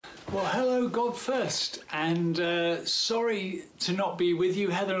Well, hello, God first, and sorry to not be with you.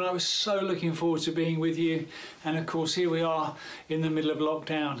 Heather and I were so looking forward to being with you, and of course here we are in the middle of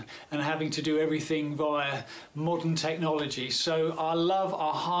lockdown and having to do everything via modern technology. So our love,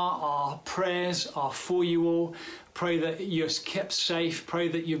 our heart, our prayers are for you all. Pray that you're kept safe, pray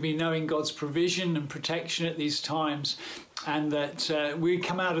that you've been knowing God's provision and protection at these times, and that we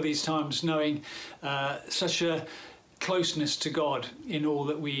come out of these times knowing such a closeness to God in all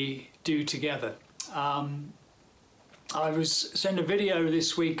that we do together. I was sent a video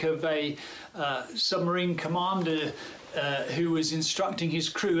this week of a submarine commander who was instructing his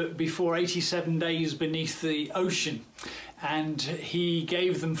crew before 87 days beneath the ocean, and he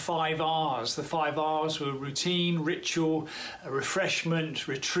gave them 5 R's. The 5 R's were routine, ritual, refreshment,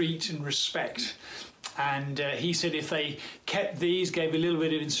 retreat and respect. And he said if they kept these, gave a little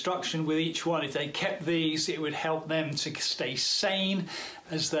bit of instruction with each one, if they kept these, it would help them to stay sane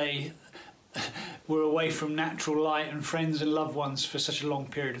as they were away from natural light and friends and loved ones for such a long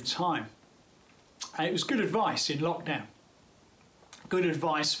period of time. And it was good advice in lockdown, good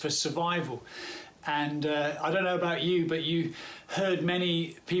advice for survival. And I don't know about you, but you heard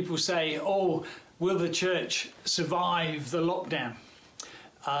many people say, oh, will the church survive the lockdown?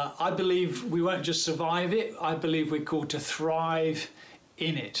 I believe we won't just survive it, I believe we're called to thrive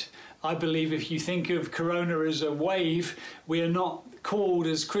in it. I believe if you think of Corona as a wave, we are not called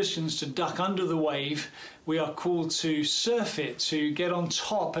as Christians to duck under the wave. We are called to surf it, to get on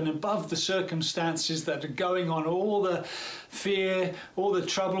top and above the circumstances that are going on, all the fear, all the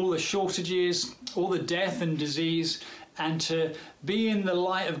trouble, all the shortages, all the death and disease, and to be in the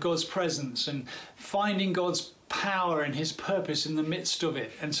light of God's presence and finding God's power and his purpose in the midst of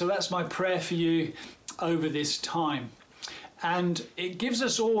it. And so that's my prayer for you over this time. And it gives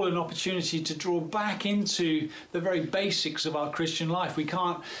us all an opportunity to draw back into the very basics of our Christian life. We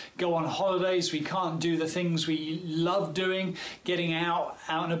can't go on holidays, we can't do the things we love doing, getting out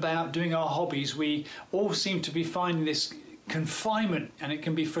and about, doing our hobbies. We all seem to be finding this confinement, and it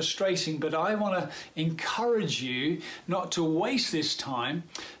can be frustrating, but I want to encourage you not to waste this time,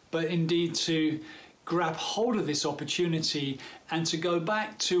 but indeed to grab hold of this opportunity and to go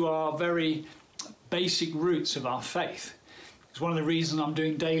back to our very basic roots of our faith. It's one of the reasons I'm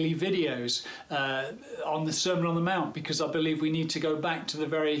doing daily videos on the Sermon on the Mount, because I believe we need to go back to the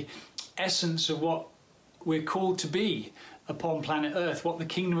very essence of what we're called to be upon planet Earth, what the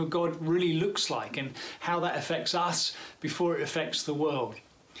kingdom of God really looks like and how that affects us before it affects the world.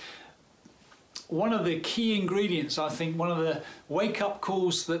 One of the key ingredients, I think, one of the wake-up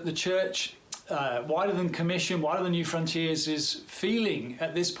calls that the church, Wider Than Commission, Wider Than New Frontiers, is feeling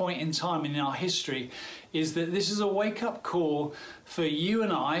at this point in time in our history, is that this is a wake-up call for you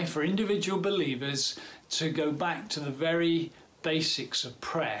and I, for individual believers, to go back to the very basics of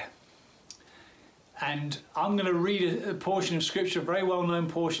prayer. And I'm going to read a portion of Scripture, a very well-known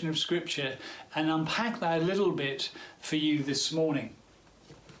portion of Scripture, and unpack that a little bit for you this morning.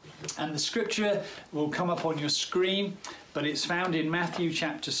 And the Scripture will come up on your screen, but it's found in Matthew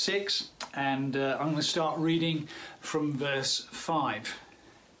chapter 6, and I'm going to start reading from verse 5.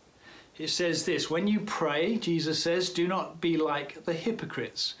 It says this: when you pray, Jesus says, do not be like the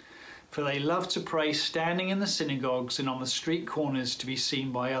hypocrites, for they love to pray standing in the synagogues and on the street corners to be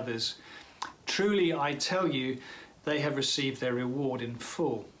seen by others. Truly, I tell you, they have received their reward in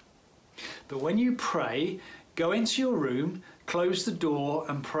full. But when you pray, go into your room, close the door,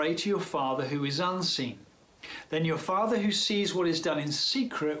 and pray to your Father who is unseen. Then your Father who sees what is done in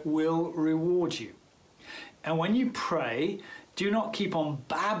secret will reward you. And when you pray, do not keep on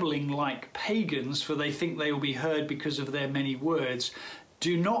babbling like pagans, for they think they will be heard because of their many words.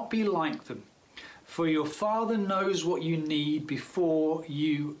 Do not be like them, for your Father knows what you need before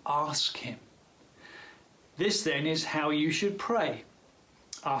you ask him. This then is how you should pray.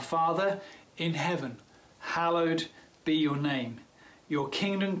 Our Father in heaven, hallowed be your name. Your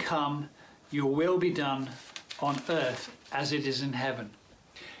kingdom come, your will be done on earth as it is in heaven.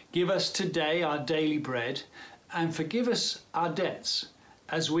 Give us today our daily bread, and forgive us our debts,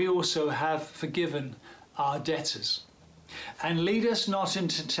 as we also have forgiven our debtors. And lead us not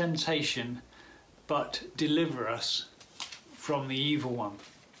into temptation, but deliver us from the evil one.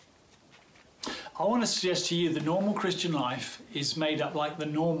 I want to suggest to you the normal Christian life is made up, like the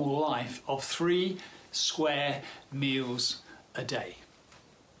normal life, of 3 square meals a day.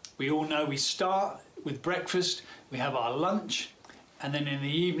 We all know we start with breakfast, we have our lunch, and then in the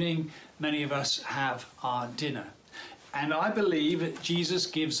evening many of us have our dinner. And I believe that Jesus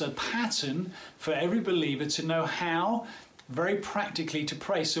gives a pattern for every believer to know how very practically to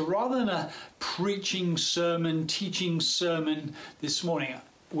pray. So rather than a preaching sermon, teaching sermon this morning,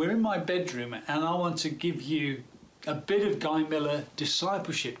 we're in my bedroom and I want to give you a bit of Guy Miller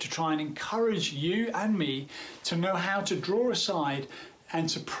discipleship to try and encourage you and me to know how to draw aside and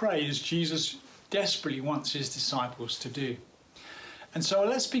to pray as Jesus desperately wants his disciples to do. And so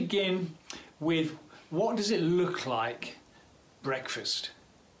let's begin with, what does it look like breakfast?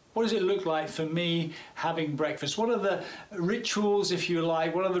 What does it look like for me having breakfast? What are the rituals, if you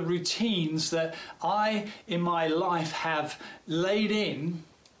like, what are the routines that I in my life have laid in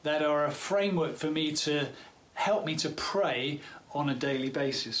that are a framework for me to help me to pray on a daily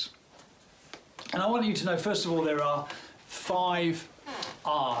basis? And I want you to know, first of all, there are 5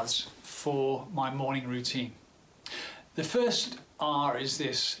 R's for my morning routine. The first R is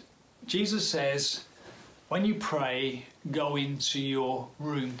this. Jesus says, when you pray, go into your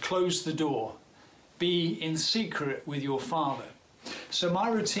room, close the door, be in secret with your Father. So my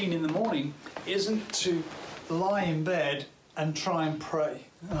routine in the morning isn't to lie in bed and try and pray.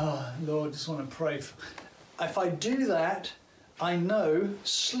 Oh, Lord, I just want to pray. If I do that, I know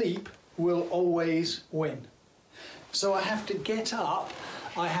sleep will always win. So I have to get up,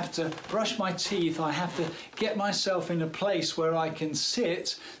 I have to brush my teeth, I have to get myself in a place where I can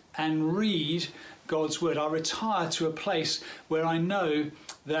sit and read God's word. I retire to a place where I know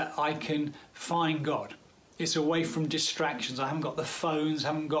that I can find God. It's away from distractions. I haven't got the phones,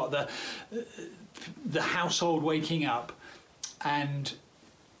 haven't got the household waking up. And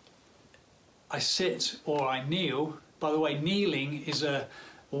I sit or I kneel. By the way, kneeling is a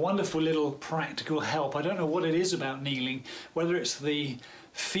wonderful little practical help. I don't know what it is about kneeling, whether it's the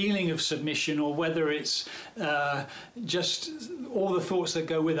feeling of submission or whether it's just all the thoughts that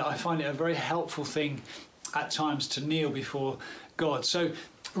go with it. I find it a very helpful thing at times to kneel before God. So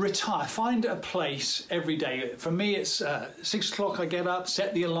retire, find a place every day. For me, it's 6 o'clock. I get up,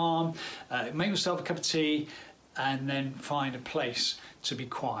 set the alarm, make myself a cup of tea, and then find a place to be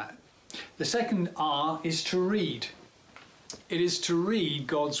quiet. The second R is to read. It is to read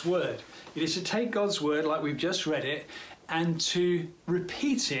God's word. It is to take God's word, like we've just read it, and to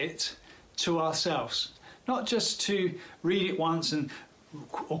repeat it to ourselves. Not just to read it once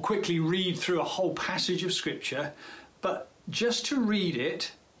or quickly read through a whole passage of scripture, but just to read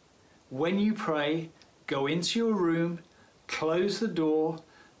it when you pray, go into your room, close the door,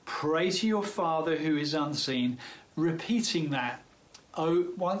 pray to your Father who is unseen, repeating that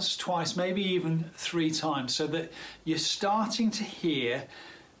once, twice, maybe even 3 times, so that you're starting to hear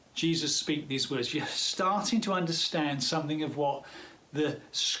Jesus speak these words. You're starting to understand something of what the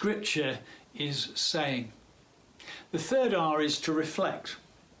scripture is saying. The third R is to reflect.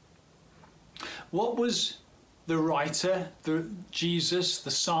 What was the writer, Jesus,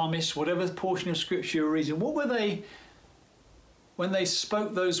 the psalmist, whatever portion of scripture you're reading, what were they, when they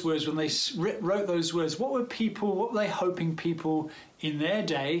spoke those words, when they wrote those words, what were they hoping people in their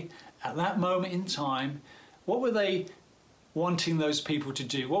day, at that moment in time, what were they wanting those people to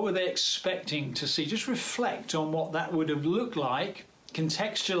do? What were they expecting to see? Just reflect on what that would have looked like,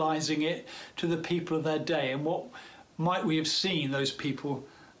 contextualizing it to the people of their day, and what might we have seen those people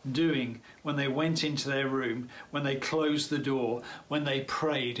doing when they went into their room, when they closed the door, when they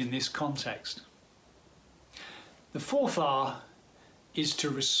prayed in this context. The fourth R is to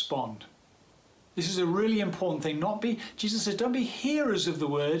respond. This is a really important thing. Jesus says, don't be hearers of the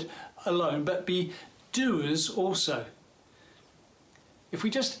word alone, but be doers also. If we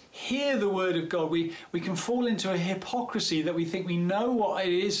just hear the word of God, we can fall into a hypocrisy that we think we know what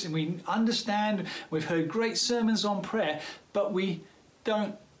it is and we understand. We've heard great sermons on prayer, but we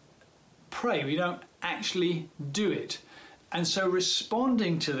don't pray. We don't actually do it. And so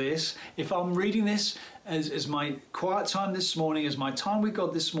responding to this, if I'm reading this as my quiet time this morning, as my time with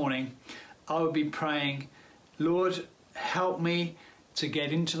God this morning, I would be praying, Lord, help me to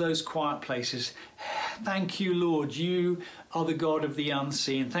get into those quiet places. Thank you, Lord. You are the God of the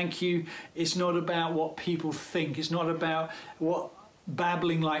unseen. Thank you. It's not about what people think. It's not about what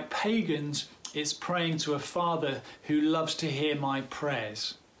babbling like pagans. It's praying to a Father who loves to hear my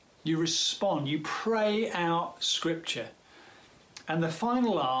prayers. You respond. You pray out scripture. And the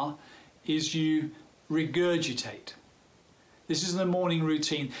final R is you regurgitate. This is the morning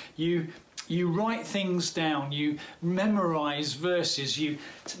routine. You write things down, you memorize verses,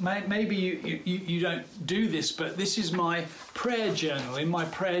 maybe you don't do this, but this is my prayer journal. In my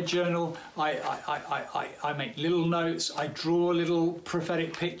prayer journal, I make little notes, I draw little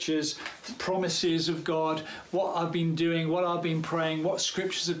prophetic pictures, promises of God, what I've been doing, what I've been praying, what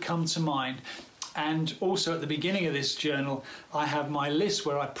scriptures have come to mind. And also at the beginning of this journal, I have my list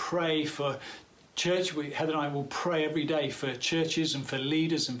where I pray for church, Heather and I will pray every day for churches and for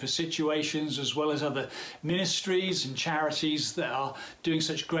leaders and for situations, as well as other ministries and charities that are doing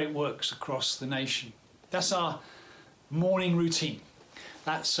such great works across the nation. That's our morning routine.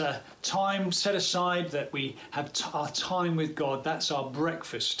 That's a time set aside that we have our time with God. That's our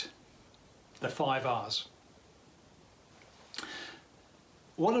breakfast, the 5 R's.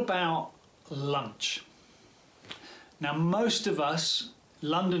 What about lunch? Now, most of us,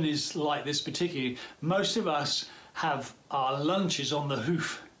 London is like this particularly, most of us have our lunches on the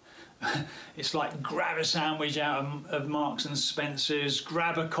hoof. It's like grab a sandwich out of Marks and Spencer's,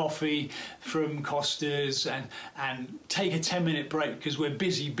 grab a coffee from Costa's, and take a 10-minute break because we're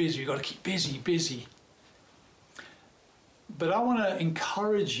busy. We've got to keep busy. But I want to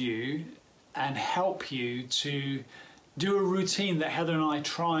encourage you and help you to do a routine that Heather and I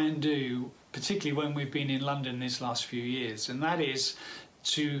try and do, particularly when we've been in London these last few years, and that is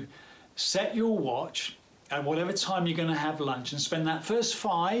to set your watch at whatever time you're going to have lunch and spend that first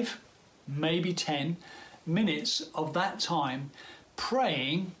 5, maybe 10 minutes of that time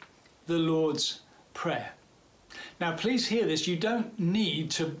praying the Lord's Prayer. Now, please hear this. You don't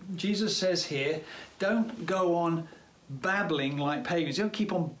need to, Jesus says here, don't go on babbling like pagans. Don't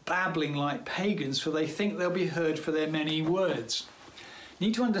keep on babbling like pagans, for they think they'll be heard for their many words. You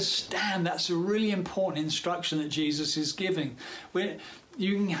need to understand that's a really important instruction that Jesus is giving.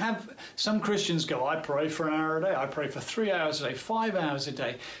 You can have some Christians go, I pray for an hour a day, I pray for 3 hours a day, 5 hours a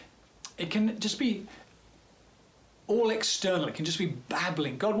day. It can just be all external. It can just be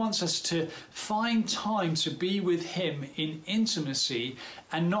babbling. God wants us to find time to be with him in intimacy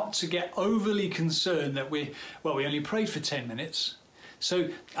and not to get overly concerned that we only prayed for 10 minutes. So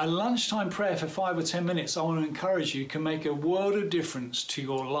a lunchtime prayer for 5 or 10 minutes, I want to encourage you, can make a world of difference to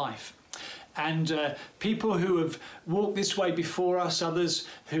your life. And people who have walked this way before us, others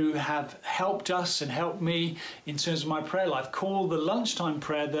who have helped us and helped me in terms of my prayer life, call the lunchtime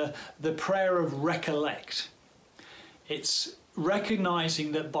prayer the prayer of recollect. It's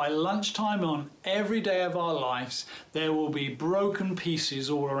recognizing that by lunchtime on every day of our lives, there will be broken pieces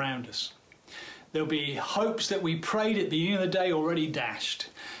all around us. There'll be hopes that we prayed at the beginning of the day already dashed.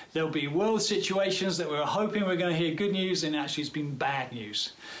 There'll be world situations that we were hoping we were going to hear good news, and actually it's been bad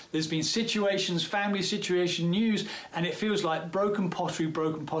news. There's been situations, family situation news, and it feels like broken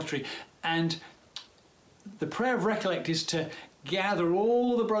pottery. And the prayer of recollect is to gather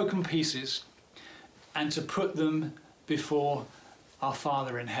all the broken pieces and to put them before our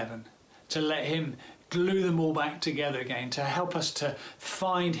Father in heaven, to let him glue them all back together again, to help us to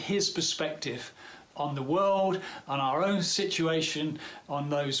find his perspective on the world, on our own situation, on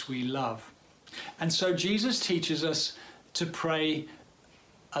those we love. And so Jesus teaches us to pray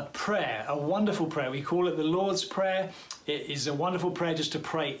a prayer, a wonderful prayer. We call it the Lord's Prayer. It is a wonderful prayer just to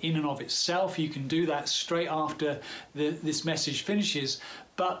pray in and of itself. You can do that straight after this message finishes.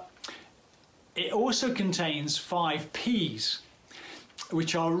 But it also contains 5 P's,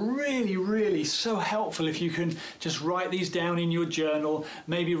 which are really, really so helpful if you can just write these down in your journal,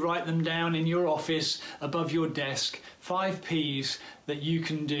 maybe write them down in your office above your desk. 5 P's that you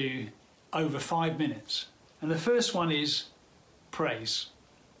can do over 5 minutes. And the first one is praise.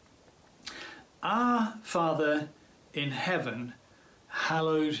 Our Father in heaven,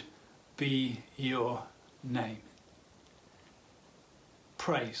 hallowed be your name.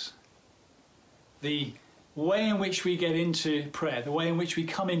 Praise. The way in which we get into prayer, the way in which we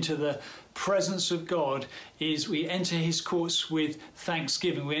come into the presence of God, is we enter his courts with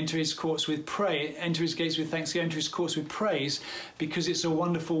thanksgiving. We enter his courts with praise, enter his gates with thanksgiving, enter his courts with praise, because it's a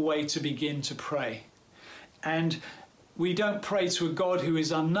wonderful way to begin to pray. And we don't pray to a God who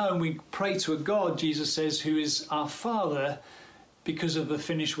is unknown. We pray to a God, Jesus says, who is our Father because of the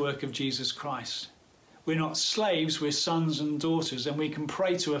finished work of Jesus Christ. We're not slaves, we're sons and daughters, and we can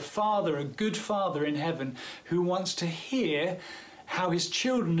pray to a Father, a good Father in heaven, who wants to hear how his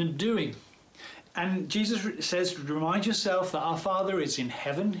children are doing. And Jesus says, remind yourself that our Father is in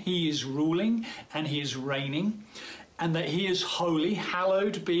heaven, he is ruling and he is reigning, and that he is holy,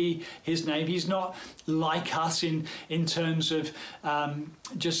 hallowed be his name. He's not like us in terms of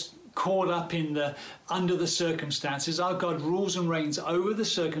just caught up under the circumstances. Our God rules and reigns over the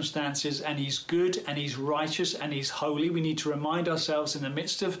circumstances, and he's good and he's righteous and he's holy. We need to remind ourselves in the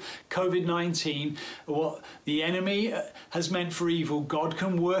midst of COVID-19 what the enemy has meant for evil, God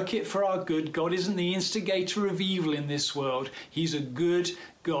can work it for our good. God isn't the instigator of evil in this world. He's a good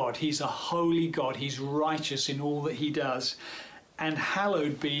God. He's a holy God. He's righteous in all that he does. And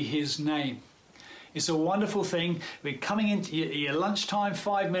hallowed be his name. It's a wonderful thing. We're coming into your lunchtime,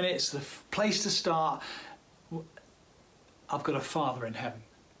 5 minutes, the place to start. I've got a Father in heaven.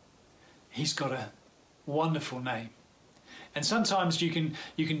 He's got a wonderful name. And sometimes you can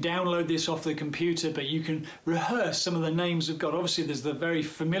download this off the computer, but you can rehearse some of the names of God. Obviously, there's the very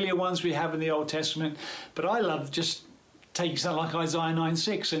familiar ones we have in the Old Testament, but I love just taking something like Isaiah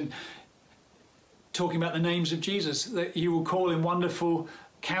 9:6 and talking about the names of Jesus, that you will call him Wonderful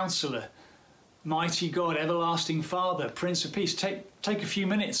Counselor, Mighty God, Everlasting Father, Prince of Peace. Take a few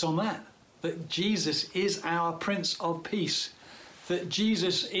minutes on that Jesus is our Prince of Peace, that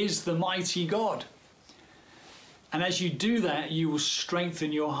Jesus is the mighty God. And as you do that, you will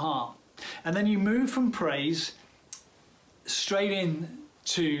strengthen your heart. And then you move from praise straight in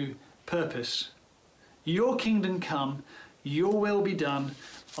to purpose. Your kingdom come, your will be done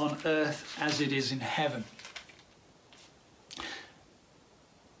on earth as it is in heaven.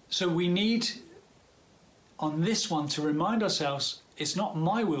 So we need, on this one, to remind ourselves, it's not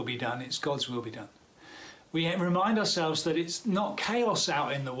my will be done, it's God's will be done. We remind ourselves that it's not chaos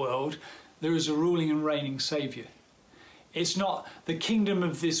out in the world, there is a ruling and reigning Saviour. It's not the kingdom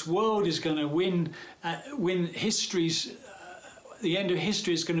of this world is going to win history's, the end of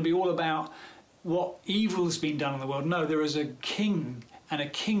history is going to be all about what evil has been done in the world. No, there is a king and a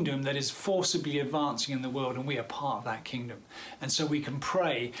kingdom that is forcibly advancing in the world, and we are part of that kingdom. And so we can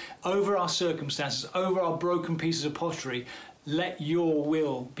pray over our circumstances, over our broken pieces of pottery, let your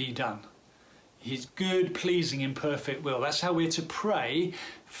will be done. His good, pleasing, and perfect will. That's how we're to pray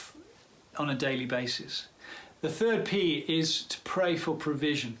on a daily basis. The third P is to pray for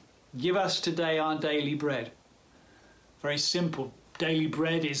provision. Give us today our daily bread. Very simple. Daily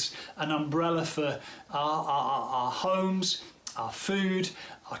bread is an umbrella for our homes, our food,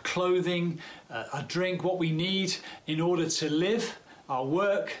 our clothing, our drink, what we need in order to live, our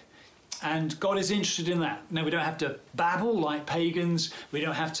work. And God is interested in that. Now, we don't have to babble like pagans. We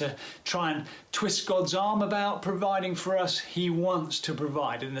don't have to try and twist God's arm about providing for us. He wants to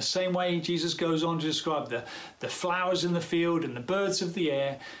provide. In the same way, Jesus goes on to describe the flowers in the field and the birds of the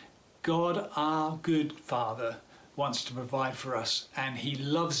air. God, our good Father, wants to provide for us. And he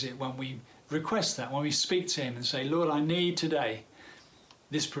loves it when we request that, when we speak to him and say, Lord, I need today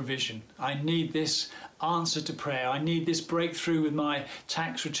this provision. I need this answer to prayer. I need this breakthrough with my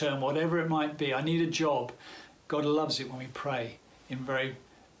tax return, whatever it might be. I need a job. God loves it when we pray in very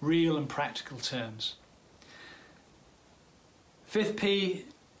real and practical terms. Fifth P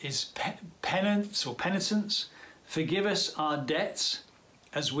is penance or penitence. Forgive us our debts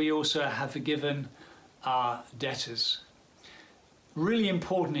as we also have forgiven our debtors. Really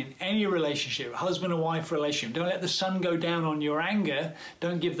important in any relationship, husband and wife relationship. Don't let the sun go down on your anger.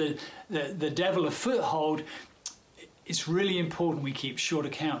 Don't give the devil a foothold. It's really important we keep short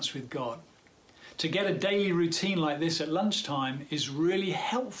accounts with God. To get a daily routine like this at lunchtime is really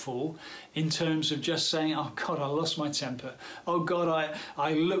helpful in terms of just saying, oh God, I lost my temper. Oh God,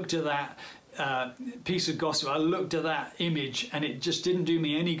 I looked at that piece of gossip. I looked at that image and it just didn't do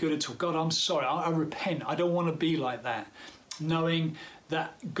me any good at all. God, I'm sorry. I repent. I don't want to be like that. Knowing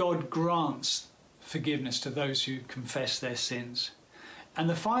that God grants forgiveness to those who confess their sins. And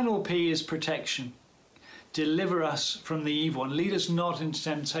the final P is protection. Deliver us from the evil and lead us not into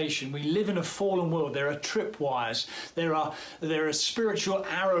temptation. We live in a fallen world. There are tripwires. There are spiritual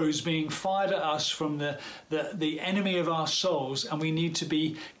arrows being fired at us from the enemy of our souls, and we need to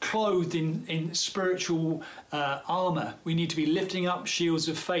be clothed in spiritual armor. We need to be lifting up shields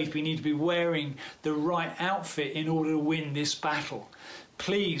of faith. We need to be wearing the right outfit in order to win this battle.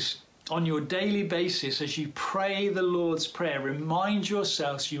 Please, on your daily basis, as you pray the Lord's Prayer, remind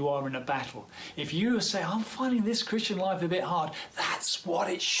yourselves you are in a battle. If you say, I'm finding this Christian life a bit hard, that's what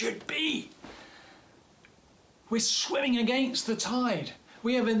it should be. We're swimming against the tide.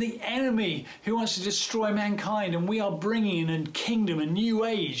 We have the enemy who wants to destroy mankind, and we are bringing in a kingdom, a new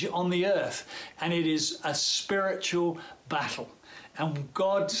age on the earth, and it is a spiritual battle. And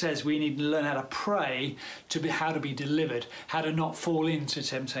God says we need to learn how to pray how to be delivered, how to not fall into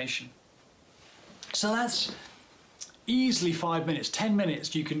temptation. So that's easily 5 minutes, 10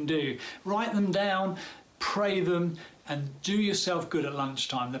 minutes you can do. Write them down, pray them, and do yourself good at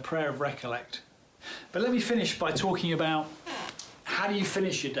lunchtime, the prayer of recollect. But let me finish by talking about how do you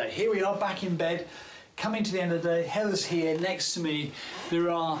finish your day. Here we are back in bed, coming to the end of the day. Heather's here next to me. There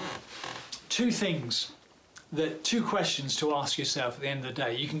are two questions to ask yourself at the end of the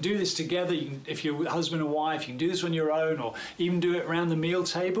day. You can do this together. If you're husband and wife, you can do this on your own, or even do it around the meal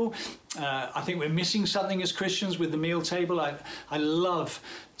table. I think we're missing something as Christians with the meal table. I love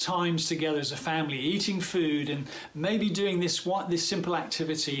times together as a family, eating food and maybe doing this simple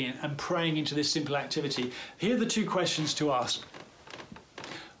activity and praying into this simple activity. Here are the two questions to ask.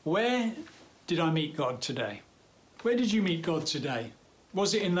 Where did I meet God today? Where did you meet God today?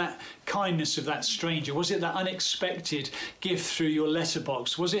 Was it in that kindness of that stranger? Was it that unexpected gift through your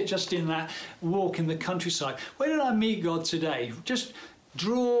letterbox? Was it just in that walk in the countryside? Where did I meet God today? Just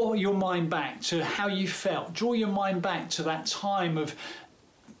draw your mind back to how you felt. Draw your mind back to that time of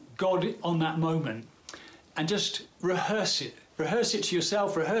God on that moment, and just rehearse it. Rehearse it to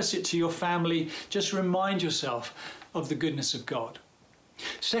yourself, rehearse it to your family. Just remind yourself of the goodness of God.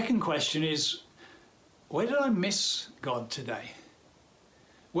 Second question is, where did I miss God today?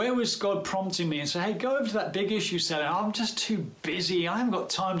 Where was God prompting me and say, hey, go over to that big issue setting. I'm just too busy. I haven't got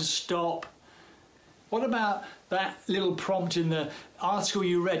time to stop. What about that little prompt in the article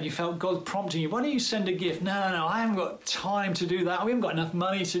you read? You felt God prompting you. Why don't you send a gift? No, I haven't got time to do that. We haven't got enough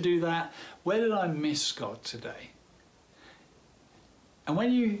money to do that. Where did I miss God today? And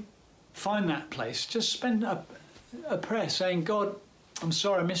when you find that place, just spend a prayer saying, God, I'm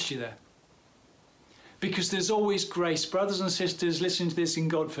sorry I missed you there. Because there's always grace. Brothers and sisters, listen to this in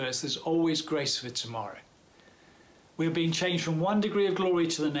God first. There's always grace for tomorrow. We're being changed from one degree of glory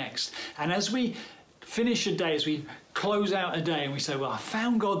to the next. And as we finish a day, as we close out a day and we say, well, I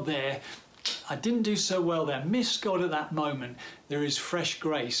found God there. I didn't do so well there. Missed God at that moment. There is fresh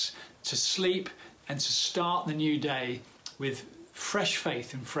grace to sleep and to start the new day with fresh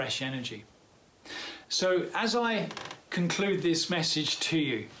faith and fresh energy. So as I conclude this message to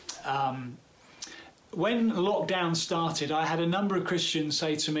you, when lockdown started, I had a number of Christians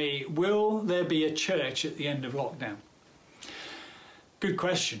say to me, will there be a church at the end of lockdown? Good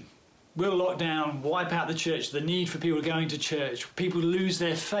question. Will lockdown wipe out the church, the need for people going to church, people lose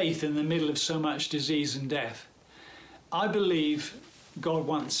their faith in the middle of so much disease and death? I believe God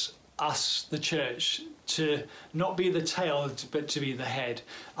wants us, the church, to not be the tail, but to be the head.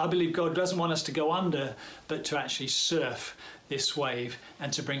 I believe God doesn't want us to go under, but to actually surf this wave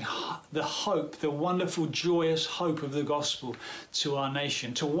and to bring the hope, the wonderful, joyous hope of the gospel to our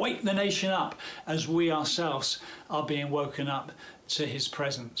nation, to wake the nation up as we ourselves are being woken up to his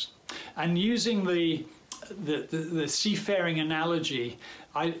presence. And using the seafaring analogy,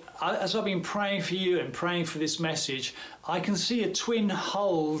 as I've been praying for you and praying for this message, I can see a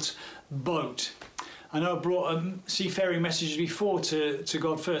twin-hulled boat. I know I brought seafaring messages before to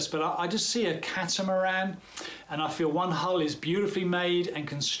God First, but I just see a catamaran, and I feel one hull is beautifully made and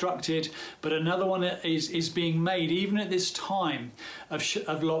constructed, but another one is being made even at this time of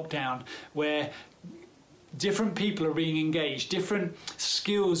lockdown, where different people are being engaged, different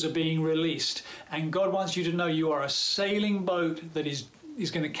skills are being released, and God wants you to know you are a sailing boat that is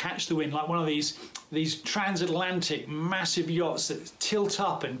going to catch the wind, like one of these transatlantic massive yachts that tilt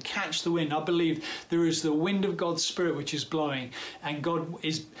up and catch the wind. I believe there is the wind of God's Spirit which is blowing, and God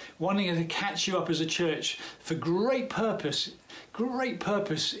is wanting to catch you up as a church for great purpose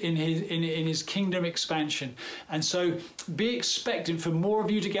in his kingdom expansion. And so be expectant for more of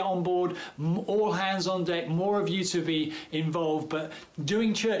you to get on board, all hands on deck, more of you to be involved, but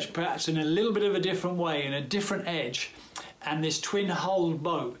doing church perhaps in a little bit of a different way, in a different edge. And this twin-hulled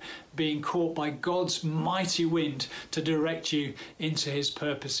boat being caught by God's mighty wind to direct you into his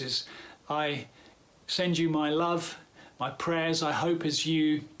purposes. I send you my love, my prayers. I hope as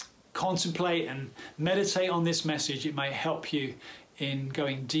you contemplate and meditate on this message, it may help you in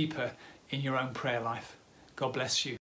going deeper in your own prayer life. God bless you.